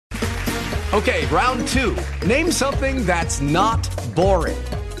Okay, round two. Name something that's not boring.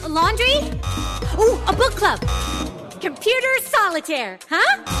 A laundry? Ooh, a book club. Computer solitaire,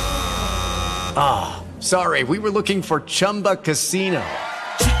 huh? Ah, sorry, we were looking for Chumba Casino.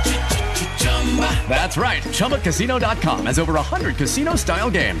 That's right. ChumbaCasino.com has over 100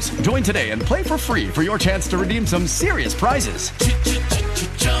 casino-style games. Join today and play for free for your chance to redeem some serious prizes.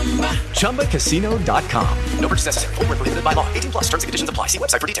 ChumbaCasino.com. No purchase necessary. Void where prohibited by law. 18 plus. Terms and conditions apply. See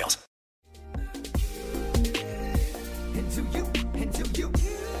website for details.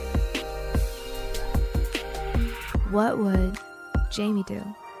 What would Jamie do?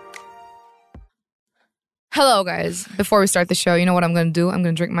 Hello, guys. Before we start the show, you know what I'm going to do? I'm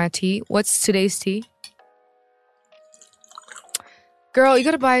going to drink my tea. What's today's tea? Girl, you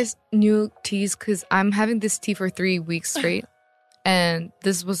got to buy new teas because I'm having this tea for 3 weeks straight. And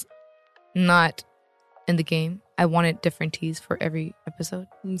this was not in the game. I wanted different teas for every episode.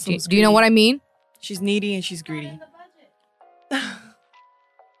 Do you know what I mean? She's needy and she's greedy.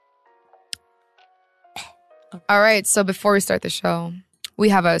 All right, so before we start the show, we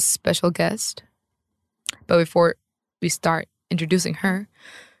have a special guest. But before we start introducing her,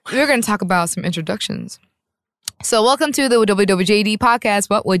 we're going to talk about some introductions. So welcome to the WWJD podcast,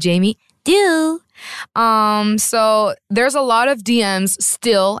 What Would Jamie Do? So there's a lot of DMs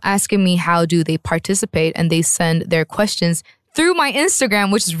still asking me how do they participate, and they send their questions through my Instagram,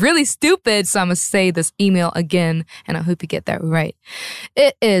 which is really stupid. So I'm going to say this email again, and I hope you get that right.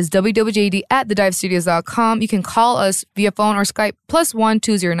 It is wwjd@thedivestudios.com. You can call us via phone or Skype, +1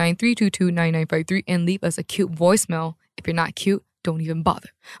 2093 222 9953, and leave us a cute voicemail. If you're not cute, don't even bother.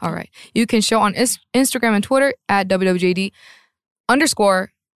 All right. You can show on Instagram and Twitter at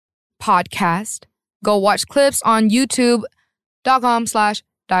WWJD_podcast. Go watch clips on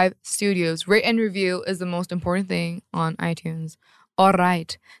youtube.com/Dive Studios. Rate and review is the most important thing on iTunes. All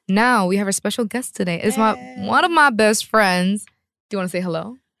right. Now we have a special guest today. It's one of my best friends. Do you want to say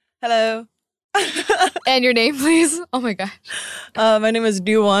hello? Hello. And your name, please? Oh my gosh. My name is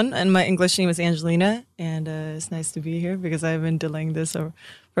Duwon, and my English name is Angelina. And it's nice to be here because I've been delaying this for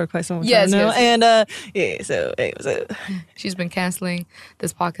quite some time now. Yes. And so She's been canceling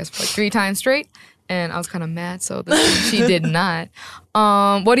this podcast for like 3 times straight. And I was kind of mad, so this time she did not.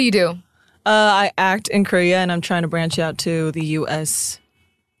 What do you do? I act in Korea, and I'm trying to branch out to the U.S.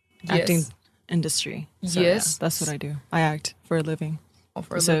 acting industry. So, yes. Yeah, that's what I do. I act for a living. Oh,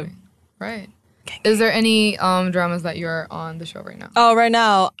 for a living. Right. Is there any dramas that you're on the show right now? Oh, right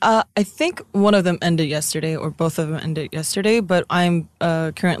now, I think one of them ended yesterday, or both of them ended yesterday, but I'm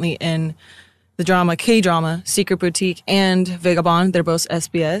currently in the K-drama, Secret Boutique, and Vagabond. They're both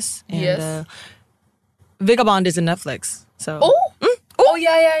SBS. And, yes. Vagabond is in Netflix. So. Oh,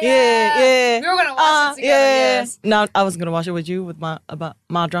 yeah. Yeah. We were going to watch it together, yes. No, I was going to watch it with you about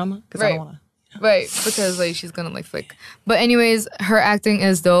my drama, because I don't want to. Right, because like she's gonna like flick. But anyways, her acting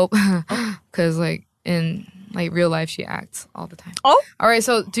is dope because like in like real life she acts all the time. Oh, all right.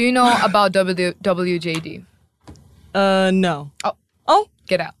 So do you know about WWJD? No. Oh,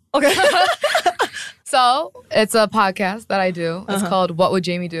 get out. Okay. So it's a podcast that I do. It's called What Would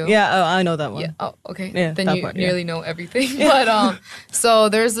Jamie Do? Yeah, I know that one. Yeah. Oh, okay. Yeah, then you nearly know everything. Yeah. But so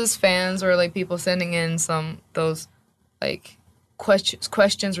there's this fans or like people sending in those like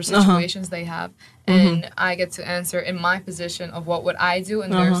questions or situations they have, and I get to answer in my position of what would I do in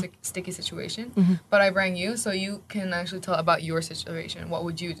their sticky situation. But I bring you so you can actually tell about your situation. What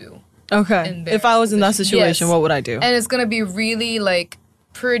would you do? Okay. If I was in that situation, what would I do? And it's gonna be really like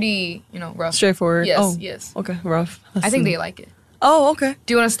pretty, rough. Straightforward. Yes. Yes. Okay. Rough. I think they like it. Oh, okay.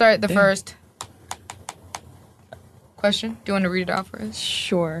 Do you want to start the first question? Do you want to read it out for us?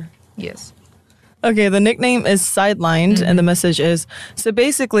 Sure. Yes. Okay, the nickname is Sidelined, and the message is, so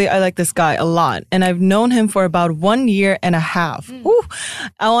basically, I like this guy a lot, and I've known him for about 1 year and a half. Ooh,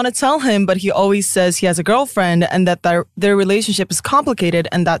 I want to tell him, but he always says he has a girlfriend and that their relationship is complicated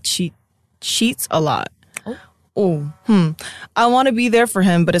and that she cheats a lot. I want to be there for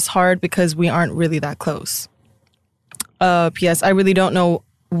him, but it's hard because we aren't really that close. P.S. I really don't know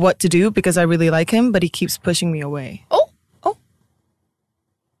what to do because I really like him, but he keeps pushing me away.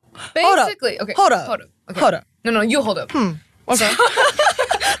 Basically, okay. Hold up. Okay. Hold up. No, you hold up. Okay.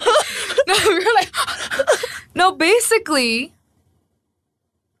 No, we're like, no, basically.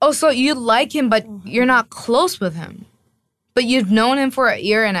 Oh, so you like him, but you're not close with him. But you've known him for 1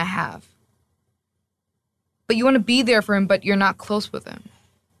 year and a half. But you want to be there for him, but you're not close with him.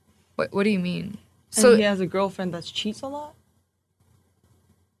 What do you mean? So he has a girlfriend that cheats a lot?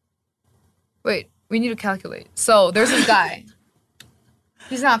 Wait, we need to calculate. So there's this guy.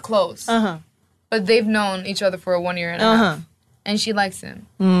 He's not close. But they've known each other for 1 year and a half. and she likes him.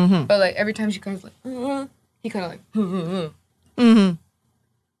 But like every time she comes like, he kind of like,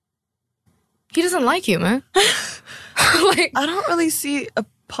 he doesn't like you, man. Like I don't really see a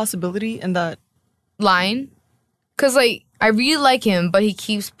possibility in that. line, cause like I really like him, but he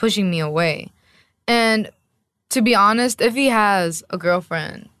keeps pushing me away. And to be honest, if he has a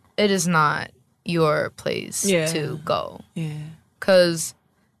girlfriend, it is not your place to go. Yeah. Cause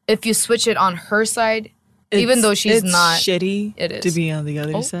if you switch it on her side, even though she's it's not shitty it is. to be on the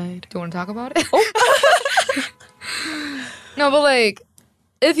other side. Do you want to talk about it? No, but like,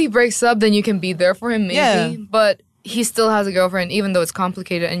 if he breaks up, then you can be there for him, maybe. Yeah. But he still has a girlfriend, even though it's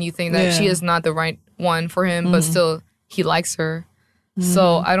complicated and you think that she is not the right one for him, but still he likes her.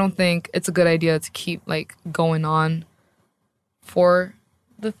 So I don't think it's a good idea to keep like going on for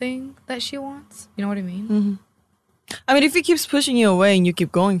the thing that she wants. You know what I mean? I mean, if he keeps pushing you away and you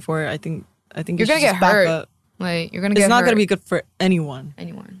keep going for it, I think You're gonna get hurt. Like you're gonna get hurt. It's not gonna be good for anyone.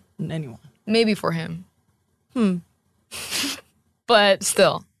 Anyone. Maybe for him. But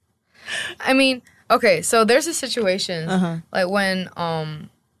still. I mean, okay, so there's a situation like when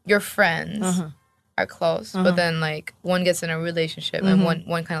your friends are close, but then like one gets in a relationship and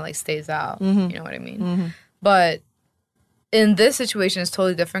one kind of like stays out. You know what I mean? But in this situation, it's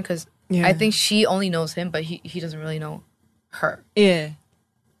totally different because I think she only knows him, but he doesn't really know her. Yeah.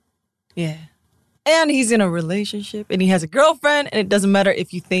 And he's in a relationship and he has a girlfriend, and it doesn't matter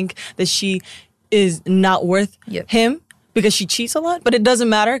if you think that she is not worth him because she cheats a lot, but it doesn't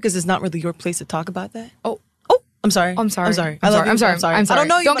matter because it's not really your place to talk about that. Oh, I'm sorry. I'm sorry. I'm sorry. I'm sorry. I'm sorry. I don't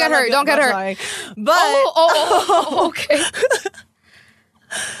know you. Don't get hurt. Don't get hurt. Sorry. But Okay.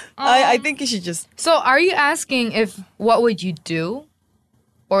 I think you should just. So are you asking if what would you do?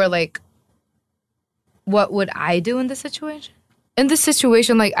 Or like, what would I do in this situation? In this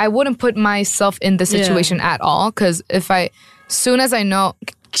situation, like, I wouldn't put myself in this situation at all. Because soon as I know,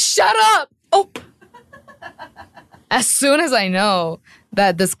 shut up! Oh! As soon as I know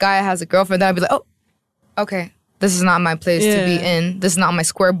that this guy has a girlfriend, then I'd be like, oh, okay. This is not my place to be in. This is not my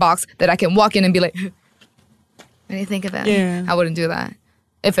square box that I can walk in and be like, what do you think of that? Yeah. I wouldn't do that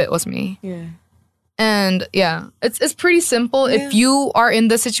if it was me. Yeah. And yeah, it's pretty simple. Yeah. If you are in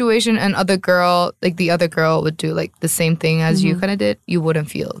the situation and the other girl would do like the same thing as you kind of did, you wouldn't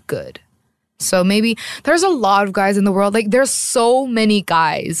feel good. So maybe there's a lot of guys in the world. Like there's so many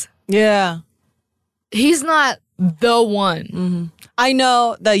guys. Yeah. He's not the one. I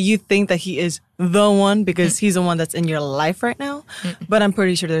know that you think that he is the one because he's the one that's in your life right now, but I'm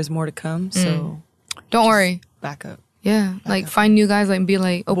pretty sure there's more to come. So Don't worry. back up. Yeah, like find new guys, like be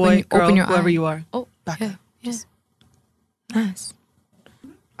like Boy, girl, open your whoever eye. you are. Oh, Back yeah, up. yeah. Nice.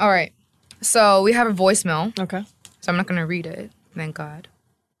 All right. So we have a voicemail. Okay. So I'm not gonna read it. Thank God.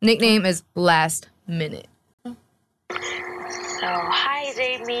 Nickname is Last Minute. So, hi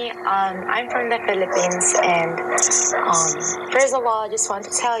Jamie. I'm from the Philippines, and first of all, I just want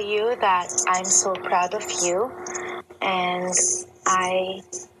to tell you that I'm so proud of you, and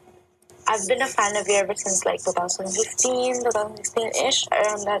I've been a fan of you ever since like 2015, 2016-ish,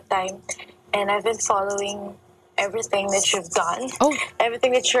 around that time, and I've been following everything that you've done,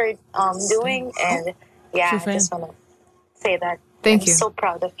 everything that you're doing, and yeah, I just want to say that. Thank I'm you. so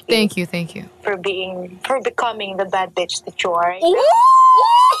proud of you. Thank you. For becoming the bad bitch that you are.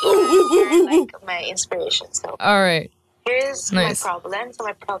 You're like my inspiration. So All right. here's Nice. my problem. So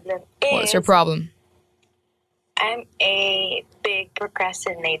my problem is What's your problem? I'm a big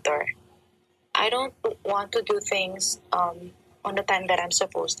procrastinator. I don't want to do things on the time that I'm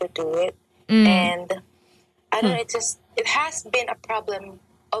supposed to do it. And I don't know, it has been a problem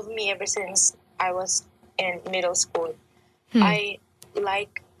of me ever since I was in middle school. I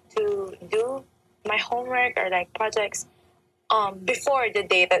like to do my homework or like projects before the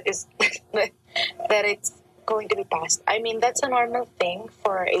day that is that it's going to be passed. I mean, that's a normal thing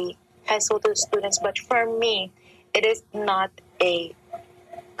for a high school students, but for me, it is not a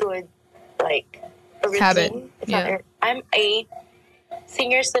good like a routine. Habit. It's not I'm a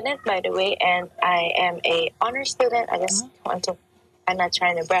senior student, by the way, and I am a honor student. I just want to. I'm not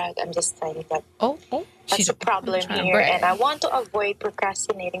trying to brag. I'm just saying that. That's a problem here, and I want to avoid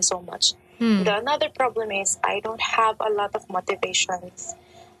procrastinating so much. The another problem is I don't have a lot of motivations.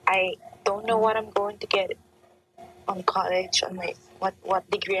 I don't know what I'm going to get on college, on my what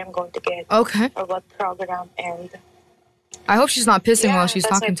degree I'm going to get, Okay. or what program, and I hope she's not pissing while she's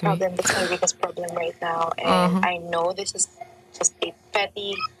that's talking my to me. problem. That's my biggest problem right now, and I know this is just a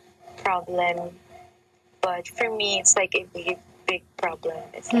petty problem, but for me, it's like a big problem.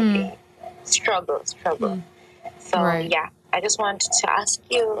 It's like a struggle. So Right. yeah, I just wanted to ask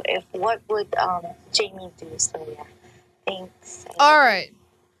you if what would Jamie do. So yeah, Thanks. All right.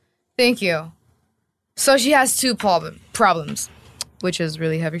 Thank you. So she has two problems, which is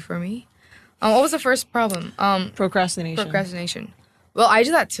really heavy for me. What was the first problem? Procrastination. Procrastination. Well, I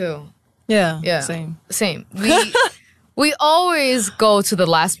do that too. Yeah. Same. We always go to the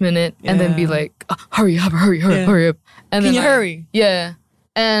last minute and then be like, oh, hurry up. And Can then you hurry? Yeah.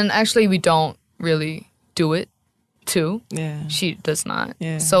 And actually, we don't really do it too. Yeah. She does not.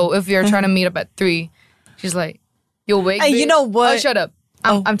 Yeah. So if you're trying to meet up at 3, she's like, you awake? Hey, babe?" you know what? Oh, shut up.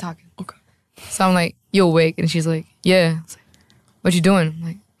 I'm talking. Okay. So I'm like, you awake? And she's like, yeah. I was like, what you doing? I'm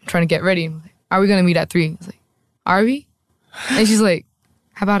like, I'm trying to get ready. I'm like, are we going to meet at 3? I was like, are we? And she's like,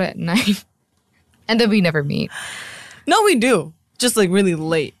 how about at 9? And then we never meet. No, we do. Just like really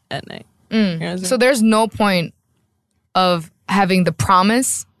late at night. You know what I'm saying? So there's no point of having the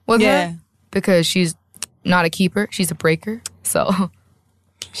promise with her because she's not a keeper. She's a breaker. So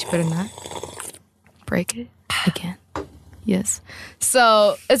she better not break it again. Yes.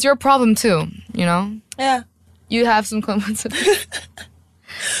 So it's your problem too, you know? Yeah. You have some coincidence.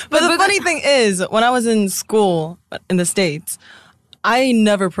 But the funny thing is, when I was in school in the States, I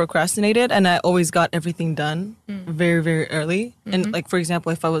never procrastinated and I always got everything done very, very early. And like, for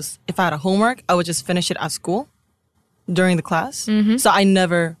example, if I had a homework, I would just finish it at school during the class. So I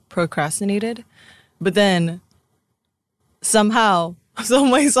never procrastinated. But then somehow,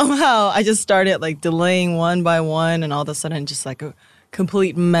 I just started like delaying one by one and all of a sudden just like a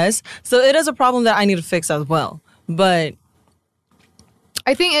complete mess. So it is a problem that I need to fix as well. But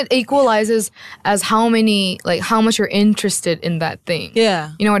I think it equalizes as how much you're interested in that thing.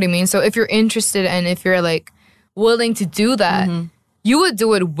 yeah. You know what I mean? So if you're interested and if you're like willing to do that, you would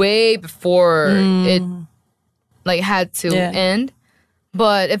do it way before it like had to end.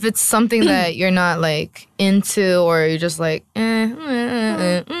 But if it's something that you're not like into or you're just like, if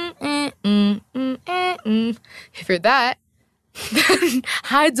you're that, then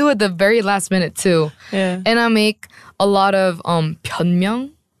I do it the very last minute too. Yeah. And I make a lot of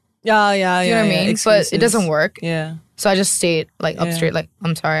변명. Yeah. Do you know what I mean? Excuses. But it doesn't work. Yeah. So I just state like up Yeah. straight, like,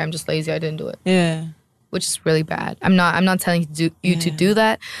 I'm sorry, I'm just lazy, I didn't do it. Yeah. Which is really bad. I'm not telling you to do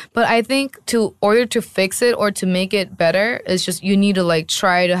that. But I think order to fix it or to make it better, it's just you need to like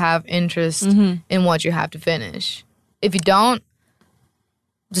try to have interest in what you have to finish. If you don't,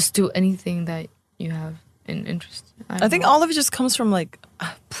 just do anything that you have an interest in. I think all of it just comes from like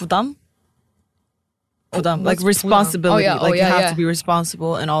부담. Like what's responsibility. 부담? Like you have to be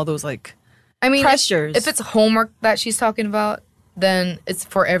responsible and all those like I mean, pressures. if it's homework that she's talking about, then it's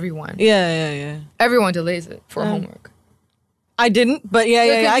for everyone. Yeah. Everyone delays it for homework. I didn't, but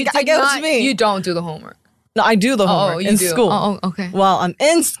I get what you mean. You don't do the homework. No, I do the homework you in do. school. Oh, okay. While I'm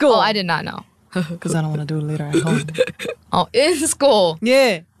in school. Oh, I did not know. Because I don't want to do it later at home. Oh, in school.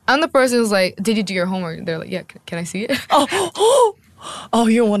 Yeah. I'm the person who's like, did you do your homework? They're like, yeah, can I see it? Oh,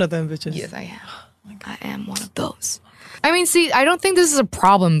 you're one of them bitches. Yes, I am. I am one of those. I mean, see, I don't think this is a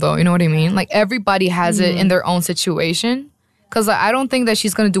problem though. You know what I mean? Like everybody has it in their own situation. Because I don't think that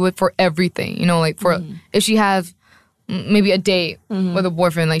she's going to do it for everything. You know, like for if she has maybe a date with a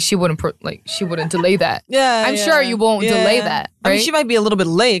boyfriend, like she wouldn't delay that. Yeah, I'm sure you won't delay that. Right? I mean, she might be a little bit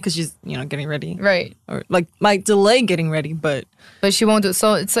late because she's, getting ready. Right. Or like might delay getting ready, but she won't do it.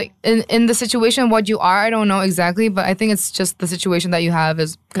 So it's like in the situation what you are, I don't know exactly, but I think it's just the situation that you have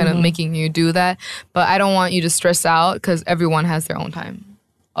is kind of making you do that. But I don't want you to stress out because everyone has their own time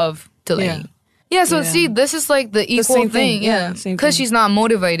of delaying. Yeah, so see, this is like the equal same thing. thing. Yeah, Same because thing. she's not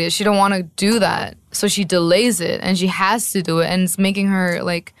motivated. She don't want to do that. So she delays it and she has to do it. And it's making her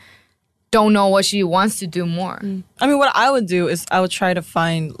like don't know what she wants to do more. I mean, what I would do is I would try to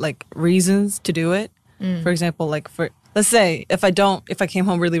find like reasons to do it. For example, like let's say if I came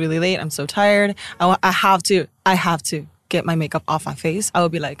home really, really late, I'm so tired, I have to get my makeup off my face. I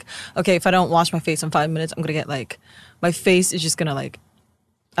would be like, okay, if I don't wash my face in 5 minutes, I'm going to get like, my face is just going to like,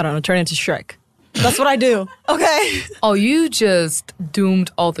 I don't know, turn into Shrek. That's what I do. Okay. Oh, you just doomed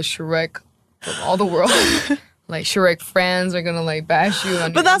all the Shrek from all the world. Like Shrek fans are gonna like bash you.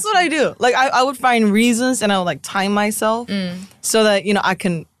 But that's what I do. Like I would find reasons and I would like time myself so that, I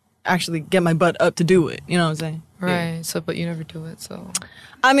can actually get my butt up to do it. You know what I'm saying? Right. Yeah. So, but you never do it. So.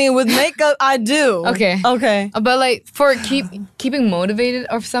 I mean, with makeup, I do. Okay. But like for keeping motivated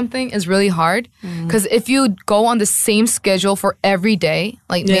or something is really hard because if you go on the same schedule for every day,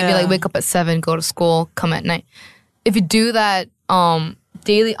 like maybe like wake up at 7, go to school, come at night. If you do that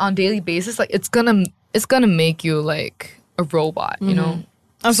daily basis, like it's gonna make you like a robot, you know.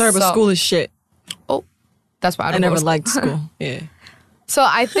 I'm sorry, but school is shit. Oh, that's why I don't never go to liked school. school. Yeah. So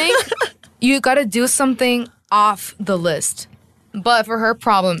I think you gotta do something off the list. But for her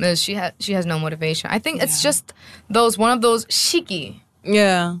problem is she has no motivation. I think it's just one of those shiki.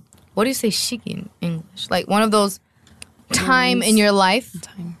 Yeah. What do you say shiki in English? Like one of those time in your life.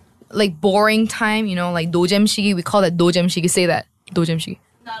 Time. Like boring time, you know, like 노잼시기. We call that 노잼시기. Say that. 노잼시기.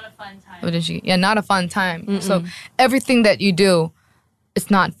 Not a fun time. 노잼시기. Yeah, not a fun time. So everything that you do, it's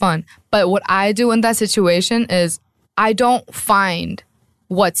not fun. But what I do in that situation is I don't find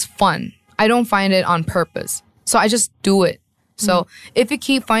what's fun. I don't find it on purpose. So I just do it. So if you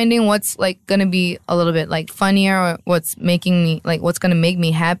keep finding what's like gonna be a little bit like funnier or what's making me like what's gonna make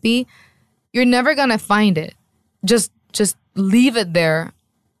me happy, you're never gonna find it. Just leave it there,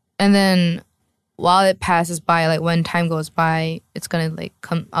 and then while it passes by, like when time goes by, it's gonna like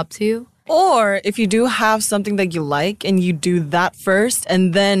come up to you. Or if you do have something that you like and you do that first,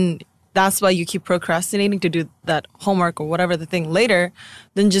 and then that's why you keep procrastinating to do that homework or whatever the thing later,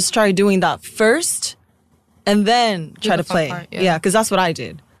 then just try doing that first and then try to the fun play. part, Yeah, because that's what I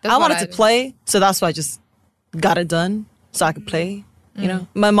did. That's I what wanted I to did. play, so that's why I just got it done so I could play. You know,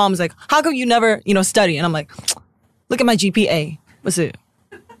 my mom's like, "How come you never, study?" And I'm like, "Look at my GPA. What's it?"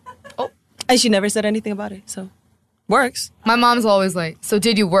 Oh. And she never said anything about it, so works. My mom's always like, "So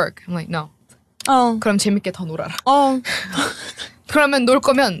did you work?" I'm like, "No." Oh, 그럼 재밌게 더 놀아라. oh, 그러면 놀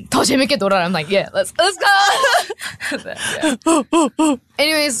거면 더 재밌게 놀아라. I'm like, "Yeah, let's go." Yeah.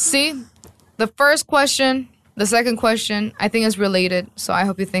 Anyways, see, the first question, the second question, I think is related. So I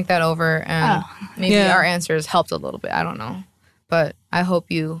hope you think that over, and maybe Yeah. our answers helped a little bit. I don't know, but I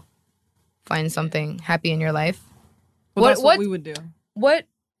hope you find something happy in your life. well, that's what we would do What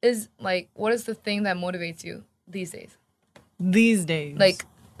is the thing that motivates you these days? these days. Like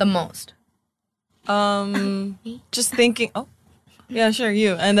the most? Just thinking. Oh, yeah, sure,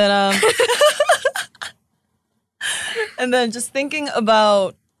 you. And then, and then just thinking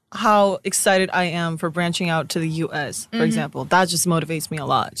about how excited I am for branching out to the U.S. For example, that just motivates me a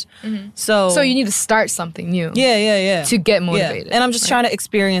lot. So you need to start something new. yeah, To get yeah. motivated. And I'm just trying to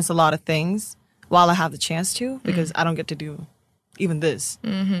experience a lot of things while I have the chance to, because I don't get to do even this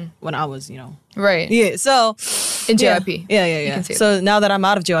when I was, Right. Yeah. So In yeah. JYP. Yeah. can say So now that I'm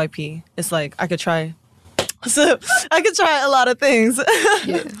out of JYP, it's like I could try. So I could try a lot of things.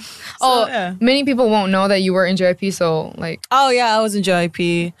 yeah. Many people won't know that you were in JYP, so like Oh yeah, I was in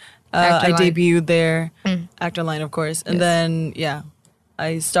JYP. Actor I line. debuted there, actor line, of course, and then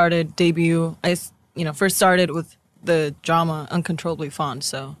I started debut. I first started with the drama Uncontrollably Fond.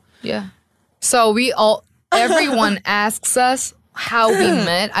 So yeah. So everyone asks us how we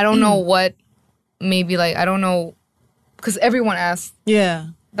met. I don't know what, maybe like I don't know, because everyone asks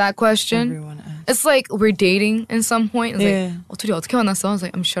yeah, that question. everyone asked. It's like we're dating in some point. It's Yeah. like, 둘이 어떻게 만났어? I was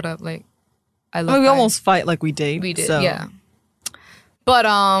like, shut up. Like, I love I mean, we guys. almost fight like we date. We did, so. yeah. But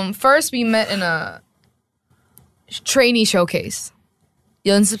first we met in a trainee showcase.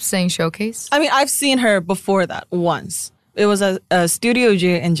 연습생 showcase. I mean, I've seen her before that once. It was a Studio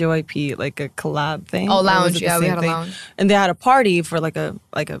J and JYP, like a collab thing. Oh, Or was lounge. it the Yeah, we same had a thing? lounge. And they had a party for like a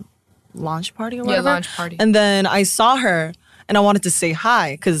launch party or whatever. launch party. And then I saw her and I wanted to say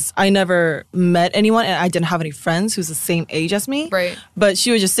hi because I never met anyone and I didn't have any friends who's the same age as me. Right. But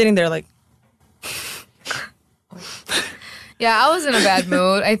she was just sitting there like, Yeah, I was in a bad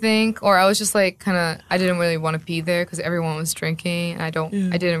mood, I think, or I was just like I didn't really want to be there because everyone was drinking, and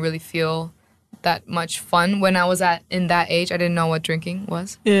I didn't really feel that much fun when I was in that age. I didn't know what drinking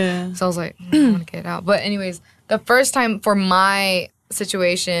was, yeah. so I was like, I want to get out. But anyways, the first time for my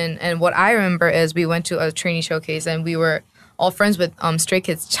situation and what I remember is we went to a trainee showcase and we were all friends with Stray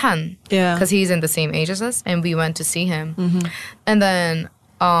Kids Chan, Yeah. because he's in the same age as us, and we went to see him, and then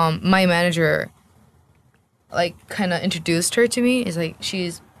my manager like kind of introduced her to me. Is like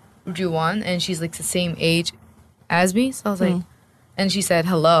she's Juwon and she's like the same age as me. So I was like, and she said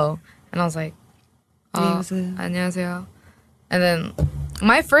hello, and I was like, 안녕하세요. 안녕하세요. And then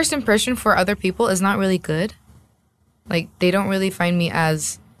my first impression for other people is not really good. Like they don't really find me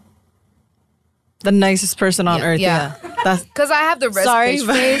as The nicest person on Yeah, earth. yeah. Yeah. That's because I have the rest Sorry, bitch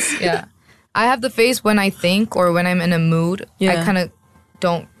but- face. Yeah, I have the face when I think or when I'm in a mood. I Yeah. kind of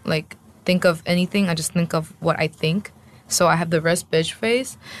don't like think of anything. I just think of what I think. So I have the rest bitch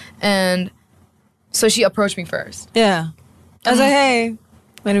face, and so she approached me first. yeah. I was like, hey,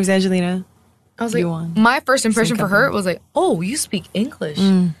 my name is Angelina. I was like, Yuan. my first impression Same for her company. was like, oh, you speak English.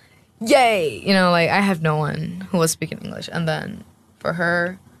 Yay! You know, like I have no one who was speaking English. And then for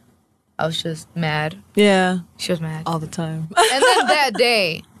her, I was just mad. Yeah. She was mad. All the time. And then that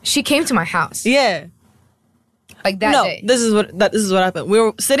day, she came to my house. yeah. Like that no, day. this is what happened. We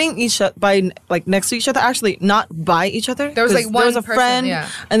were sitting next to each other. Actually, not by each other. There was, like, 'cause one there was a person, friend, yeah.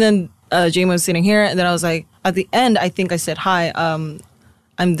 and then Jamie was sitting here, and then I was like, at the end, I think I said, hi,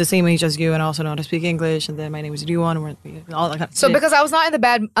 I'm the same age as you and I also know how to speak English. And then my name is Duan. And all that kind of So shit. because I was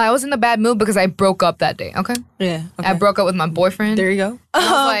in the bad mood because I broke up that day, okay? Yeah. Okay. I broke up with my boyfriend. There you go. And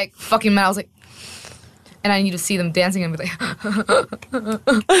I was like, fucking mad. I was like, and I need to see them dancing and be like,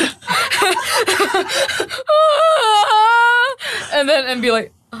 and be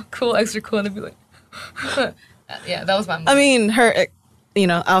like, oh, cool, extra cool, and then be like, yeah, that was my mood. I mean, her,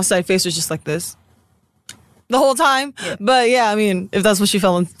 outside face was just like this the whole time. Yeah. But yeah, I mean, if that's what she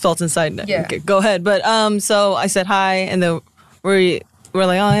felt inside, Yeah. okay, go ahead. But so I said hi, and then we're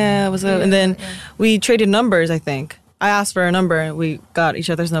like, oh yeah, what's up? And then we traded numbers. I think I asked for a number, and we got each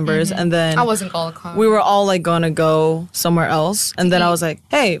other's numbers, and then I wasn't calling a car. we were all like gonna go somewhere else, and then I was like,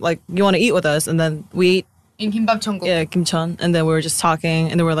 hey, like you want to eat with us? And then we ate. in Kimbap Cheonggo. Yeah, kimchon, and then we were just talking,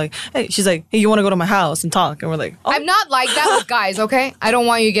 and then we're like, hey, she's like, hey, you want to go to my house and talk? And we're like, oh. I'm not like that with guys, okay? I don't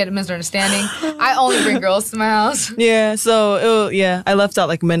want you to get a misunderstanding. I only bring girls to my house. Yeah, so I left out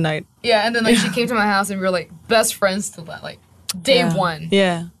like midnight. Yeah, and then like she came to my house and we were like best friends till that like day one.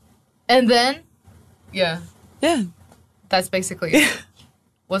 Yeah. And then, yeah, Yeah. that's basically it.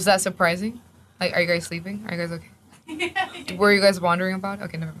 Was that surprising? Like, are you guys sleeping? Are you guys okay? Were you guys wondering about?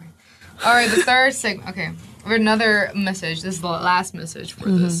 Okay, never mind. All right, the third segment. Okay, we have another message. This is the last message for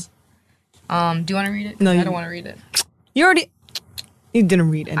this. Do you want to read it? No, I don't want to read it. You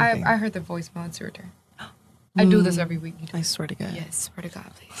didn't read anything. I heard the voicemail. It's your turn. I do this every week. I swear to God. Yes, swear to God,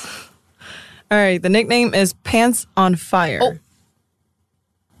 please. All right, the nickname is Pants on Fire. Oh.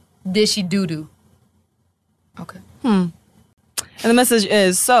 Did she doo-doo? Okay. And the message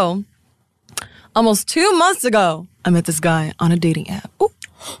is, so, almost 2 months ago, I met this guy on a dating app. Ooh.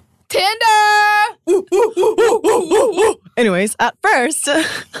 Tinder! Anyways, at first,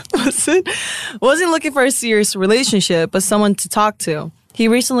 wasn't looking for a serious relationship, but someone to talk to. He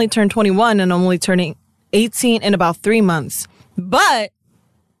recently turned 21 and I'm only turning 18 in about 3 months. But,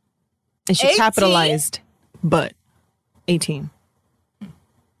 and she 18? capitalized, but 18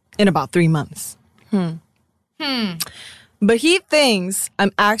 in about 3 months. But he thinks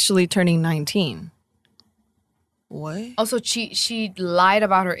I'm actually turning 19. What? Also, she lied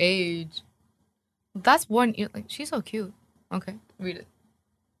about her age. That's 1 year. Like, she's so cute. Okay, read it.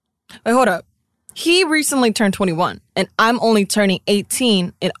 Wait, hold up. He recently turned 21, and I'm only turning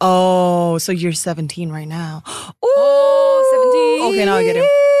 18. And oh, so you're 17 right now. Ooh, 17. Okay, now I get him.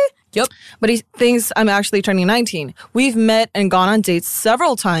 Yep. But he thinks I'm actually turning 19. We've met and gone on dates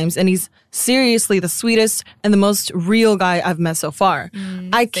several times, and he's seriously the sweetest and the most real guy I've met so far.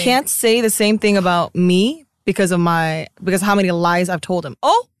 I can't say the same thing about me because how many lies I've told him.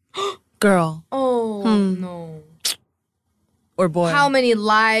 Oh, girl. Oh, no. Or boy. How many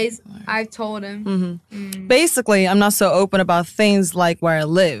lies I've told him. Basically, I'm not so open about things like where I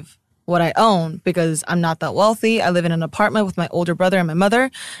live, what I own, because I'm not that wealthy. I live in an apartment with my older brother and my mother,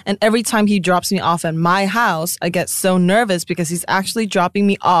 and every time he drops me off at my house, I get so nervous because he's actually dropping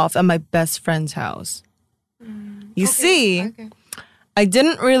me off at my best friend's house. You see, Okay. I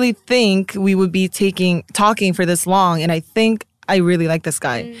didn't really think we would be talking for this long, and I think I really like this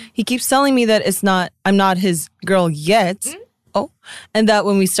guy. He keeps telling me that I'm not his girl yet. Oh, and that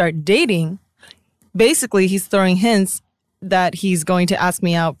when we start dating, basically he's throwing hints that he's going to ask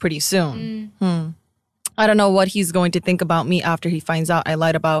me out pretty soon. I don't know what he's going to think about me after he finds out I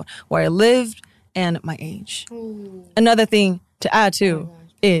lied about where I lived and my age. Another thing to add to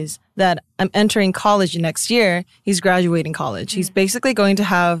is that I'm entering college next year. He's graduating college. He's basically going to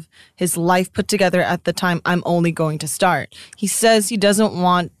have his life put together at the time I'm only going to start. He says he doesn't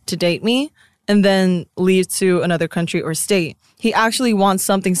want to date me and then leave to another country or state. He actually wants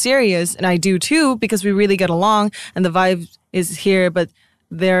something serious, and I do too, because we really get along and the vibe is here, but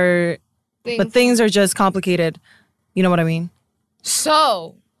things are just complicated. You know what I mean?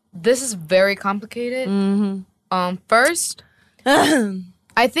 So, this is very complicated. First,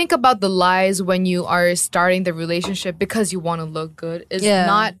 I think about the lies when you are starting the relationship because you want to look good. It's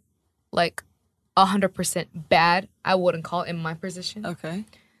not like 100% bad. I wouldn't call it in my position. Okay.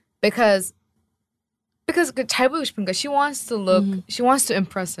 Because 잘 보이고 싶으니까 she wants to look, she wants to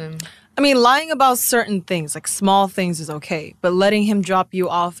impress him. I mean, lying about certain things, like small things, is okay. But letting him drop you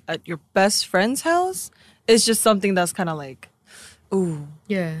off at your best friend's house is just something that's kind of like, ooh,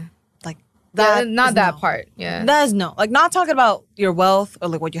 Yeah. like That, that. not is that no. part. Yeah. That is no. Like, not talking about your wealth or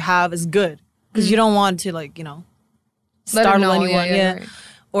like what you have is good. Because you don't want to, like, Let him startle know, anyone. yeah, right.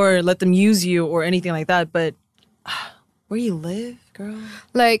 Or let them use you or anything like that. But where you live, girl?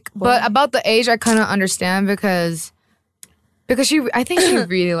 Like, but about the age, I kind of understand because I think she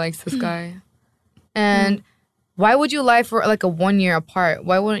really likes this guy, and why would you lie for like a 1 year apart?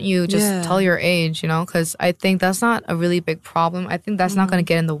 Why wouldn't you just Yeah. tell your age, you know? Because I think that's not a really big problem. I think that's not going to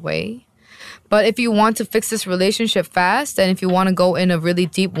get in the way. But if you want to fix this relationship fast and if you want to go in a really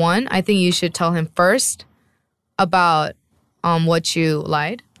deep one, I think you should tell him first about what you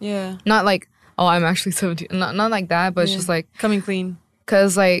lied. Yeah. Not like, oh, I'm actually 17. Not like that, but it's just like, Coming clean.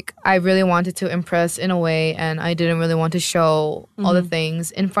 because like I really wanted to impress in a way and I didn't really want to show all the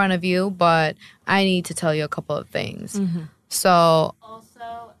things in front of you, but I need to tell you a couple of things. So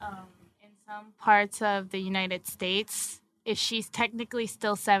Also, in some parts of the United States, if she's technically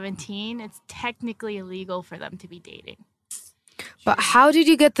still 17, it's technically illegal for them to be dating. but how did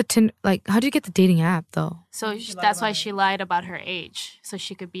you get the how did you get the dating app though? So that's why she lied about her age, so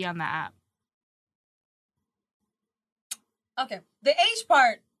she could be on the app. Okay. The age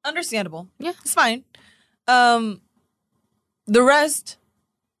part, understandable. Yeah. It's fine. The rest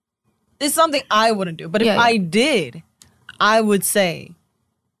is something I wouldn't do. But if Yeah, I yeah. did, I would say,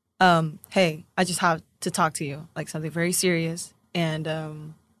 hey, I just have to talk to you, like something very serious. And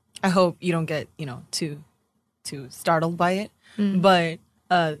I hope you don't get, too startled by it. But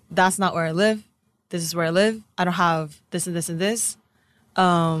that's not where I live. This is where I live. I don't have this and this and this.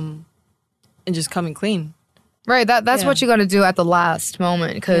 And just coming clean. Right, that's Yeah. what you got to do at the last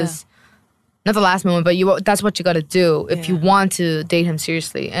moment because not the last moment, but that's what you got to do if you Yeah. want to date him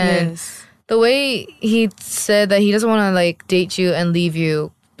seriously. And Yes. the way he said that he doesn't want to like date you and leave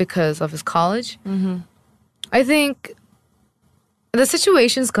you because of his college, I think the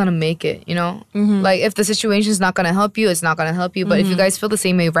situation's gonna make it. Like if the situation's not gonna help you, it's not gonna help you. But if you guys feel the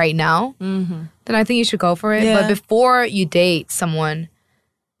same way right now, then I think you should go for it. Yeah. But before you date someone,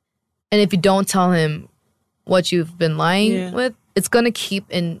 and if you don't tell him what you've been lying Yeah. with, it's gonna keep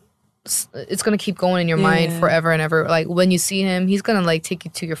going in your mind Yeah. forever and ever. Like when you see him, he's gonna like take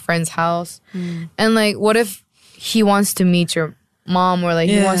you to your friend's house, and like what if he wants to meet your mom or like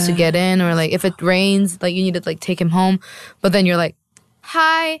he wants to Yeah. get in or like if it rains, like you need to like take him home, but then you're like,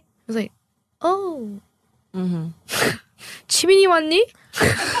 hi. I was like, oh, 지민이 왔니?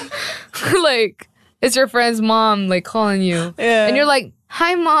 Like it's your friend's mom like calling you, Yeah. and you're like,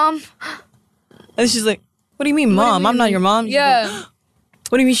 hi, mom. And she's like, what do you mean, mom? I'm not your mom. She's Yeah. like,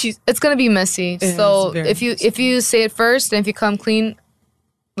 what do you mean she's... It's gonna be messy. Yeah, So it's very if you say it first and if you come clean,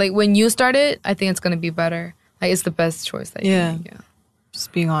 like when you start it, I think it's gonna be better. Like it's the best choice that Yeah. you make. Yeah.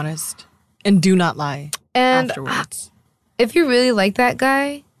 Just being honest. And do not lie And afterwards. if you really like that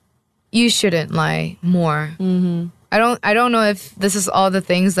guy, you shouldn't lie more. I don't know if this is all the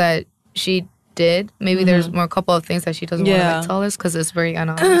things that she did. Maybe there's more a couple of things that she doesn't want to Yeah. like tell us because it's very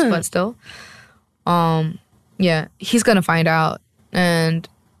anonymous, but still. Yeah, he's gonna find out, and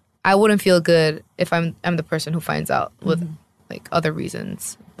I wouldn't feel good if I'm the person who finds out with like other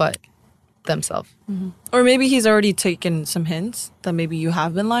reasons, but themselves. Or maybe he's already taken some hints that maybe you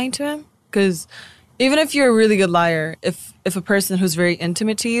have been lying to him. Because even if you're a really good liar, if a person who's very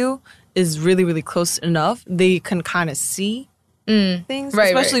intimate to you is really, really close enough, they can kind of see things.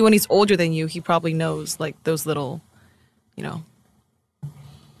 Right, Especially right. when he's older than you, he probably knows like those little,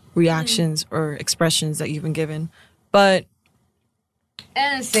 reactions or expressions that you've been given. But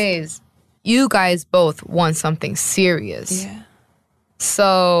And it says you guys both want something serious, yeah.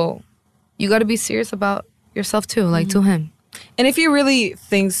 so you got to be serious about yourself too, like to him. And if he really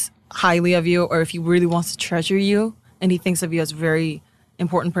thinks highly of you, or if he really wants to treasure you, and he thinks of you as a very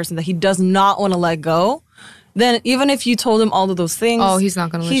important person that he does not want to let go, then even if you told him all of those things, Oh, he's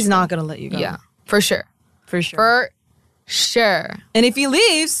not gonna let he's you not gonna let you go. Yeah, for sure, for sure. for sure. And if he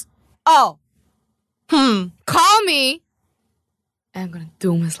leaves, Call me, and I'm gonna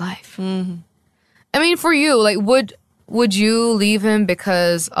doom his life. I mean, for you, like, would you leave him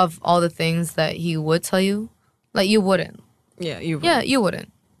because of all the things that he would tell you? Like, you wouldn't. yeah, you. Yeah, you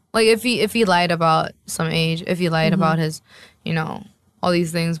wouldn't. Like, if he lied about some age, if he lied about his, all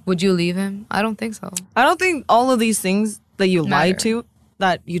these things, would you leave him? I don't think so. I don't think all of these things that you lied Matter. to,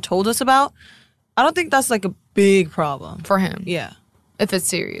 that you told us about, I don't think that's like a big problem. For him, Yeah. if it's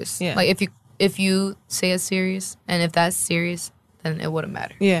serious. Yeah. Like, if you say it's serious, and if that's serious, then it wouldn't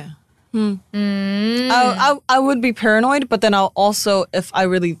matter. Yeah. I would be paranoid, but then I'll also, if I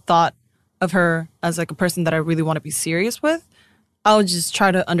really thought of her as like a person that I really want to be serious with, I would just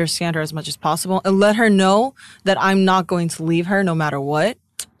try to understand her as much as possible and let her know that I'm not going to leave her no matter what.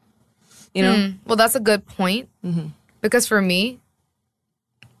 You know? Well, that's a good point. Because for me,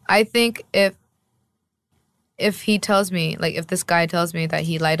 I think if he tells me, like if this guy tells me that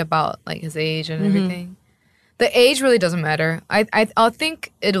he lied about like his age and everything, the age really doesn't matter. I'll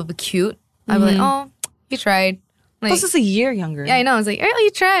think it'll be cute. I'll be like, oh, you tried. Like, Plus, it's a year younger. yeah, I know. It's like, oh, you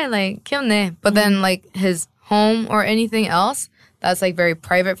tried. Like, 귀엽네. But then like his home or anything else that's like very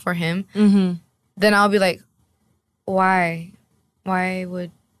private for him, then I'll be like, why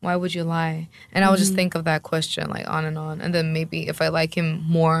would you lie? And I'll just think of that question like on, and then maybe if I like him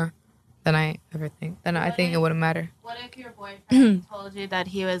more than I ever think, then I think it wouldn't matter. What if your boyfriend told you that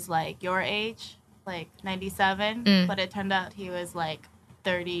he was like your age, like 97, but it turned out he was like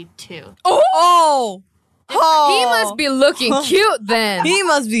 32? Oh! He must be looking cute then. He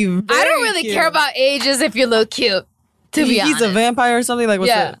must be very I don't really cute. care about ages if you look cute, to be honest. He's a vampire or something? Like, what's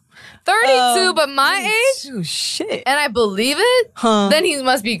Yeah. it? 32, but my age, Oh, shit. and I believe it, then he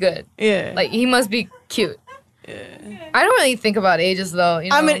must be good. Yeah. Like, he must be cute. I don't really think about ages, though. You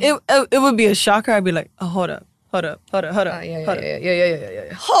know? I mean, it would be a shocker. I'd be like, oh, hold up. Yeah.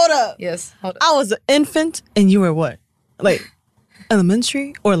 Hold up. Yes, hold up. I was an infant and you were what? Like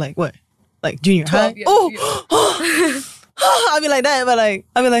elementary or like what? Like junior 12, high? yeah, Oh, I'd be like that, but like,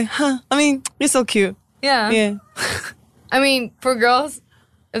 I'd be like, huh? I mean, you're so cute. Yeah. Yeah. I mean, for girls,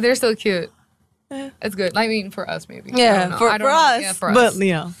 if they're so cute, it's good. I mean, for us, maybe. I Yeah, don't know. for I don't know. us. Yeah, for but, us.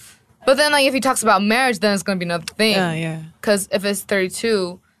 you know. But then, like, if he talks about marriage, then it's going to be another thing. Yeah. Because if it's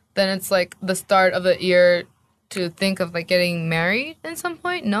 32, then it's like the start of the year to think of like getting married at some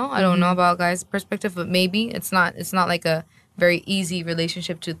point. No, I don't know about guys' perspective, but maybe it's not like a very easy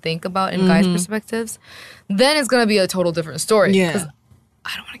relationship to think about in guys' perspectives. Then it's gonna be a total different story. Yeah. Because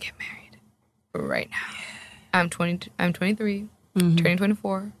I don't want to get married right now. I'm 23, turning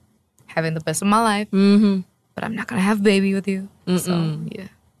 24, having the best of my life, but I'm not gonna have a baby with you. So yeah.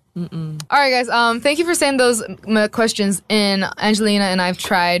 All right, guys. Thank you for sending those questions in. Angelina and I've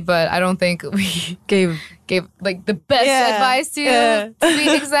tried, but I don't think we gave like the best advice to you, to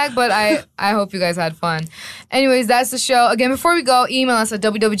be exact. But I hope you guys had fun. Anyways, that's the show. Again, before we go, email us at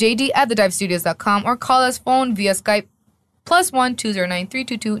wwjd@thedivestudios.com or call us phone via Skype +1 209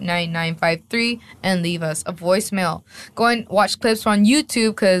 322 9953 and leave us a voicemail. Go and watch clips on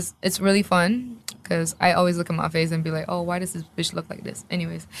YouTube because it's really fun. Because I always look at my face and be like, oh, why does this bitch look like this?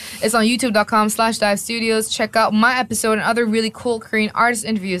 Anyways, it's on youtube.com/divestudios. Check out my episode and other really cool Korean artist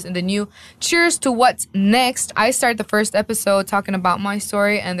interviews in the new Cheers to What's Next. I start the first episode talking about my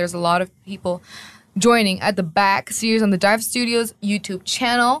story, and there's a lot of people joining at the back series on the Dive Studios YouTube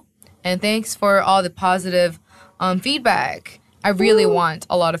channel. And thanks for all the positive feedback. I really want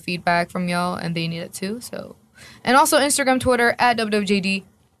a lot of feedback from y'all, and they need it too. So, and also Instagram, Twitter at WWJD_podcast.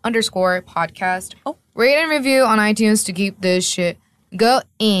 Rate and review on iTunes to keep this shit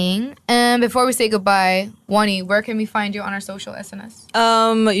going. And before we say goodbye, Wani, where can we find you on our social SNS?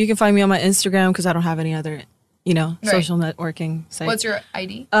 You can find me on my Instagram because I don't have any other, social networking site. What's your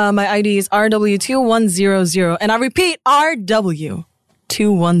ID? My ID is RW2100. And I repeat,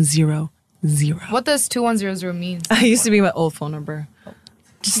 RW2100. What does 2100 mean? It used to be my old phone number.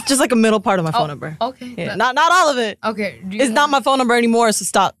 Just like a middle part of my phone number. Okay. Yeah, not all of it. Okay. It's not my phone number anymore, so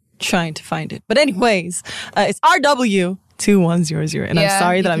stop trying to find it. But anyways, it's RW2100. And I'm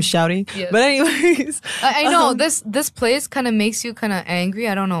sorry that I'm shouting. Yes. But anyways. I know this place kind of makes you kind of angry.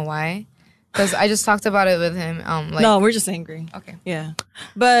 I don't know why. Because I just talked about it with him. No, we're just angry. Okay. Yeah.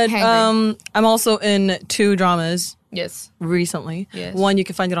 But I'm also in 2 dramas. Yes. Recently. Yes. One, you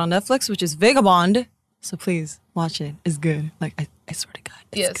can find it on Netflix, which is Vagabond. So please watch it. It's good. Like, I swear to God.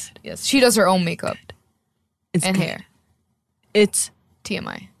 It's good. Yes. She does her own makeup. It's and good. hair. It's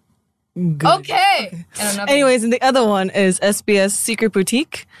TMI. good. Okay. And another Anyways, and the other one is SBS Secret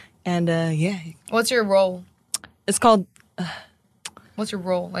Boutique. And What's your role? It's called... What's your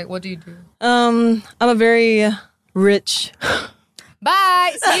role? Like, what do you do? I'm a very rich...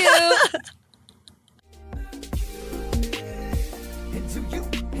 Bye. See you.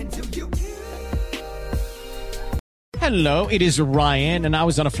 Hello, it is Ryan, and I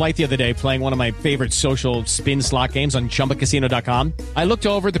was on a flight the other day playing one of my favorite social spin slot games on ChumbaCasino.com. I looked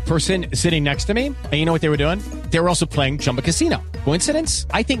over at the person sitting next to me, and you know what they were doing? They were also playing Chumba Casino. Coincidence?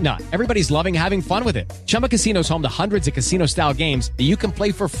 I think not. Everybody's loving having fun with it. Chumba Casino is home to hundreds of casino-style games that you can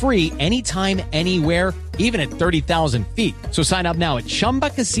play for free anytime, anywhere, even at 30,000 feet. So sign up now at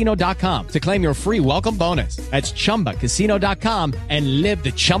ChumbaCasino.com to claim your free welcome bonus. That's ChumbaCasino.com and live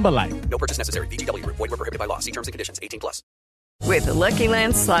the Chumba life. No purchase necessary. VGW. Void were prohibited by law. See terms and conditions. 18+. With the Lucky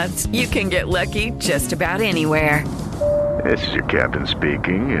Land Slots, you can get lucky just about anywhere. This is your captain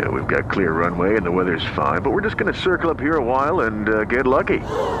speaking. We've got clear runway and the weather's fine, but we're just going to circle up here a while and get lucky.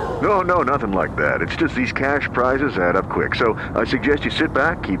 No, nothing like that. It's just these cash prizes add up quick. So I suggest you sit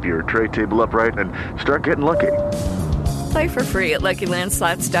back, keep your tray table upright, and start getting lucky. Play for free at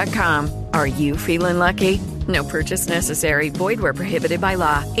LuckyLandSlots.com. Are you feeling lucky? No purchase necessary. Void where prohibited by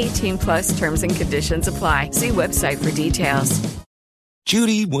law. 18+ terms and conditions apply. See website for details.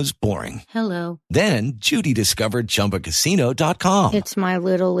 Judy was boring. Hello. Then Judy discovered ChumbaCasino.com. It's my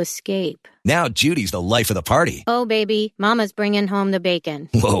little escape. Now Judy's the life of the party. Oh, baby, mama's bringing home the bacon.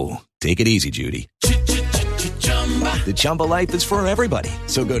 Whoa, take it easy, Judy. The Chumba life is for everybody.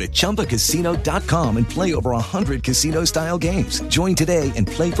 So go to ChumbaCasino.com and play over 100 casino-style games. Join today and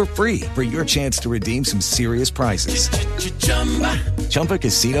play for free for your chance to redeem some serious prizes.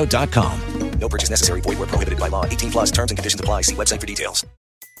 ChumbaCasino.com. No purchase necessary. Void where prohibited by law. 18 plus terms and conditions apply. See website for details.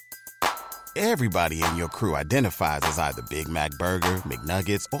 Everybody in your crew identifies as either Big Mac Burger,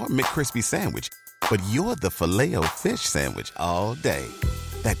 McNuggets, or McCrispy Sandwich. But you're the Filet-O-Fish Sandwich all day.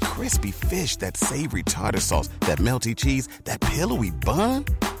 That crispy fish, that savory tartar sauce, that melty cheese, that pillowy bun.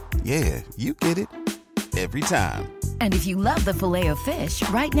 Yeah, you get it. Every time. And if you love the Filet-O-Fish,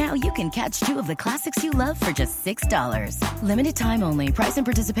 right now you can catch 2 of the classics you love for just $6. Limited time only. Price and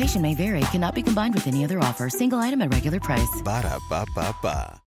participation may vary. Cannot be combined with any other offer. Single item at regular price.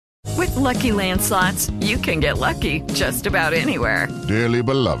 Ba-da-ba-ba-ba. With Lucky Land Slots, you can get lucky just about anywhere. Dearly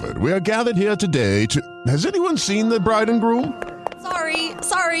beloved, we are gathered here today to... Has anyone seen the bride and groom?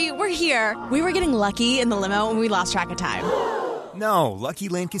 Sorry, we're here. We were getting lucky in the limo and we lost track of time. No, Lucky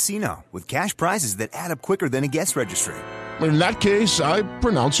Land Casino, with cash prizes that add up quicker than a guest registry. In that case, I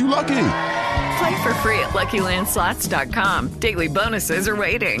pronounce you lucky. Play for free at LuckyLandSlots.com. Daily bonuses are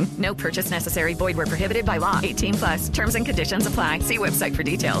waiting. No purchase necessary. Void where prohibited by law. 18 plus. Terms and conditions apply. See website for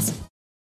details.